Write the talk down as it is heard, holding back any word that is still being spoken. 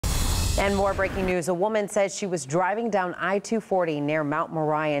And more breaking news. A woman says she was driving down I-240 near Mount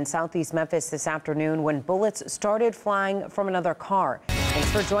Moriah in southeast Memphis this afternoon when bullets started flying from another car. Thanks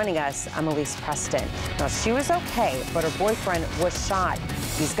for joining us. I'm Elise Preston. Now, she was okay, but her boyfriend was shot.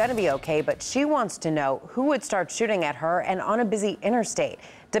 He's going to be okay, but she wants to know who would start shooting at her and on a busy interstate.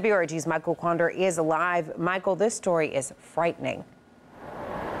 WRG's Michael Quander is live. Michael, this story is frightening.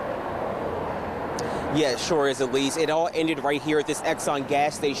 Yeah, it sure is, Elise. It all ended right here at this Exxon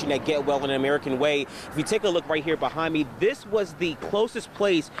gas station at Get Well and American Way. If you take a look right here behind me, this was the closest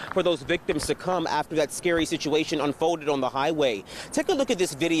place for those victims to come after that scary situation unfolded on the highway. Take a look at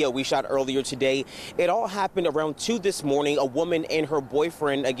this video we shot earlier today. It all happened around 2 this morning. A woman and her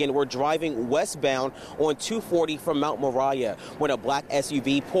boyfriend, again, were driving westbound on 240 from Mount Moriah when a black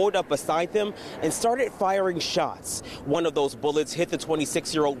SUV pulled up beside them and started firing shots. One of those bullets hit the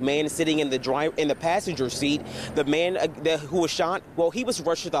 26-year-old man sitting in the passenger seat. The man who was shot, well, he was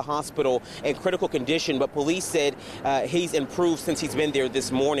rushed to the hospital in critical condition, but police said he's improved since he's been there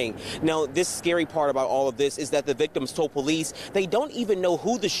this morning. Now, this scary part about all of this is that the victims told police they don't even know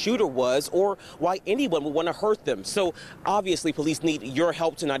who the shooter was or why anyone would want to hurt them. So obviously, police need your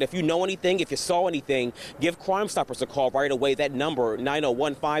help tonight. If you know anything, if you saw anything, give Crime Stoppers a call right away. That number,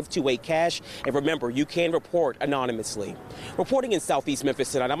 901-528-CASH. And remember, you can report anonymously. Reporting in Southeast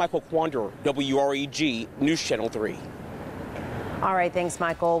Memphis tonight, I'm Michael Quander, WREG News Channel 3. All right, thanks,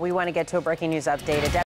 Michael. We want to get to a breaking news update.